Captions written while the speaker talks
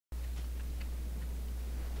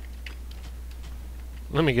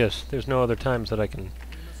Let me guess, there's no other times that I can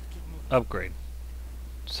upgrade.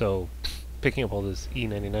 So, picking up all this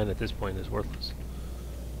E99 at this point is worthless.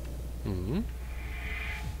 Hmm.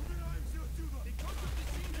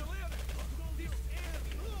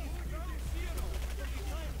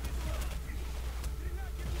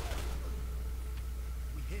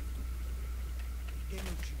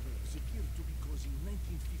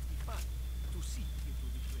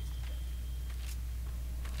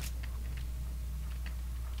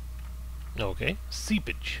 Okay,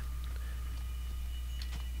 seepage.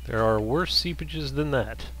 There are worse seepages than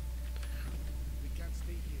that.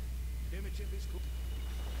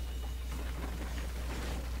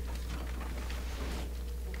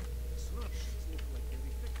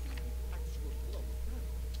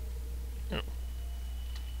 Oh.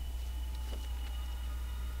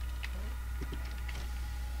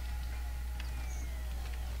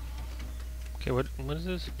 Okay, what is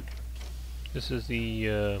this? This is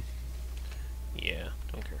the yeah,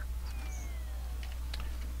 don't care.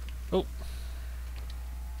 Oh.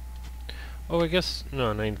 Oh, I guess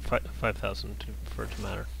no, 5,000 for it to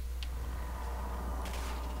matter.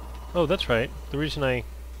 Oh, that's right. The reason I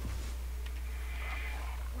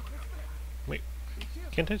wait,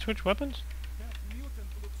 can't I switch weapons?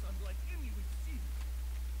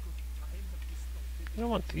 I don't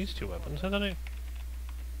want these two weapons. I thought I.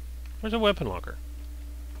 Where's a weapon locker?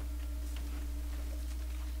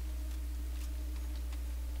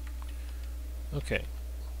 Okay.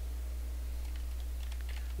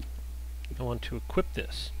 I want to equip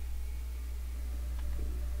this.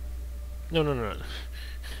 No.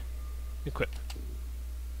 Equip.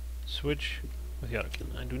 Switch with the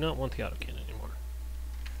autocannon. I do not want the autocannon anymore.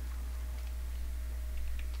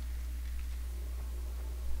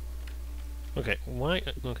 Okay, why?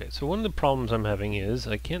 Okay, so one of the problems I'm having is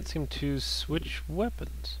I can't seem to switch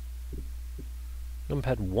weapons.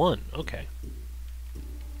 Numpad 1, okay.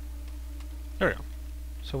 There we go.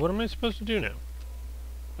 So what am I supposed to do now?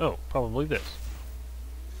 Oh, probably this.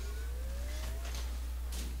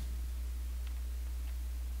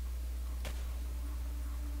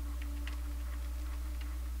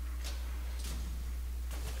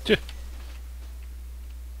 So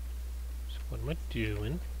what am I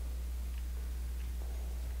doing?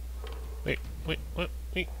 Wait, what?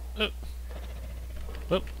 Wait,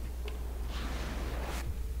 Whoop.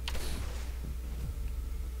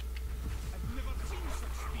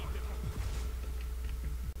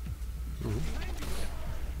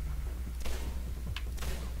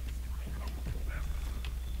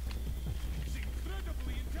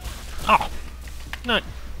 Oh! Not.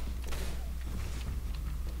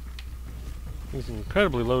 He's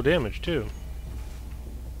incredibly low damage, too.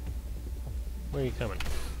 Where are you coming?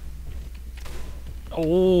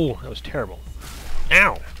 Oh, that was terrible.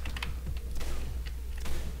 Ow!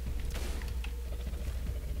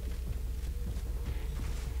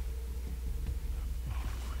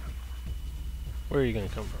 Where are you going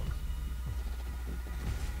to come from?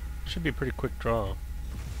 Should be a pretty quick draw.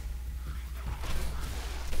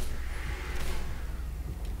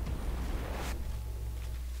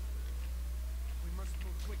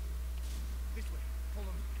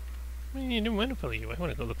 I mean, you didn't want to follow you. I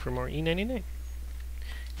want to go look for more E99.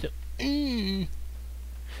 So, you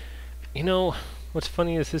know, what's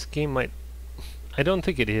funny is this game might... I don't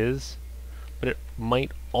think it is, but it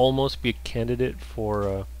might almost be a candidate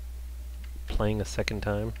for playing a second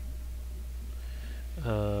time.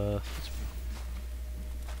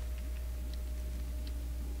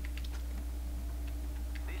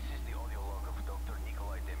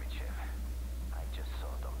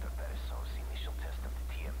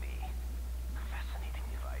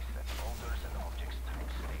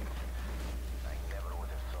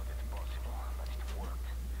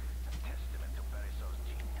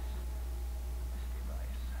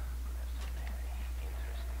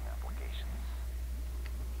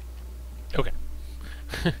 Okay.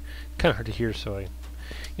 Kind of hard to hear, so you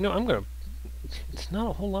know, I'm gonna... It's not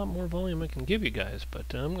a whole lot more volume I can give you guys,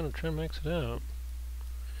 but I'm gonna try and max it out.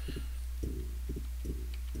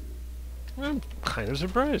 I'm kind of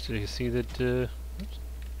surprised to see that, oops.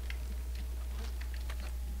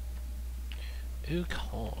 Okay.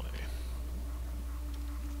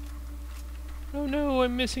 Oh no,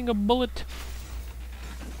 I'm missing a bullet.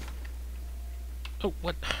 Oh,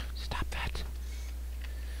 what? Stop that.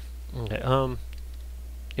 Okay,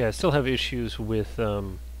 yeah, I still have issues with,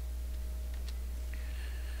 my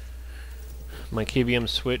KVM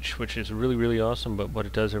switch, which is really, really awesome, but what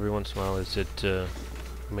it does every once in a while is it,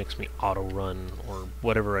 makes me auto-run, or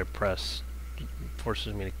whatever I press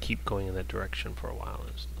forces me to keep going in that direction for a while.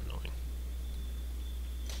 It's annoying.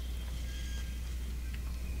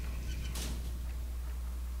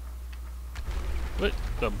 What?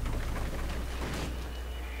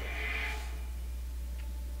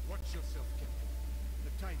 Watch yourself, Captain.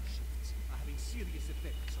 The time shifts are having serious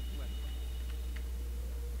effects on the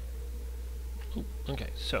planet. Oh,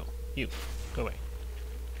 okay, so, you, go away.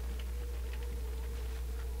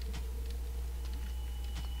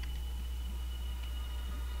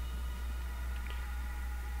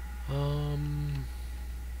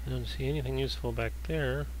 I don't see anything useful back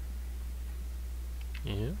there.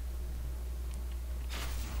 Yeah.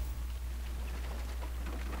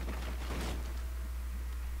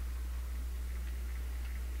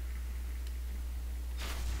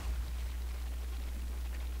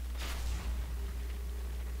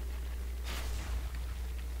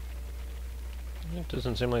 It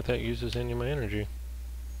doesn't seem like that uses any of my energy.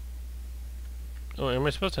 Oh, am I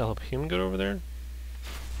supposed to help him get over there?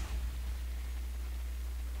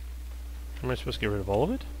 Am I supposed to get rid of all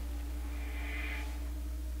of it?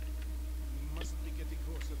 We must be getting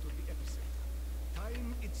closer to the epicenter.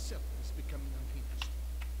 Time itself is becoming unhinged.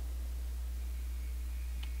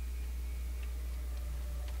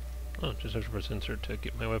 Oh, just have to press insert to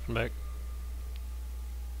get my weapon back.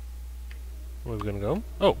 Where are we gonna go?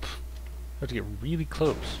 Oh! Pff. I have to get really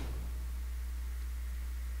close.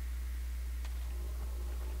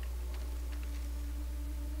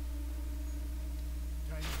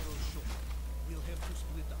 Time grows short. We'll have to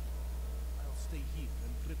split up. I'll stay here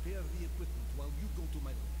and prepare the equipment while you go to my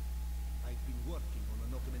lab. I've been working on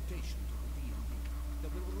an augmentation to the D&D that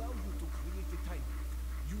will allow you to create a time lift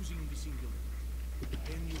using the Singularity.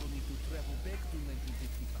 Then you will need to travel back to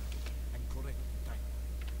 1955 and correct the time.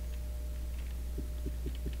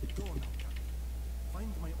 Go now, Captain.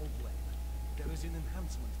 Find my old lab. There is an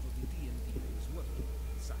enhancement for the D&D I was working on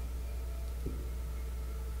inside.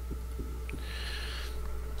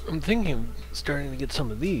 I'm thinking of starting to get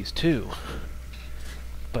some of these too.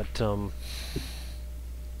 But,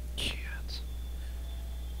 cats.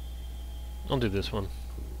 I'll do this one.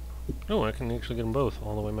 Oh, I can actually get them both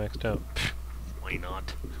all the way maxed out. Pfft, why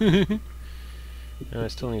not? And I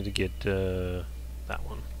still need to get, that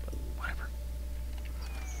one. But whatever.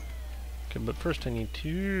 Okay, but first I need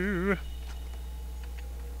to...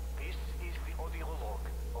 This is the audio log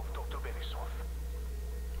of Dr. Beresov.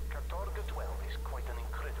 Katorga 12 is quite an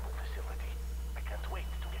incredible facility. I can't wait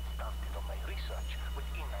to get started on my research with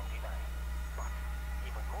E99. But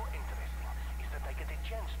even more interesting is that I get a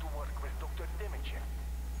chance to work with Dr. Demichev.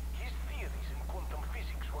 His theories in quantum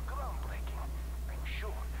physics were groundbreaking. I'm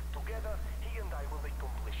sure together he and I will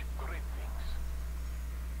accomplish great things.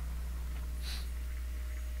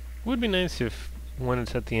 Would be nice if, when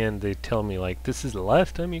it's at the end, they tell me, like, this is the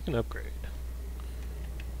last time you can upgrade.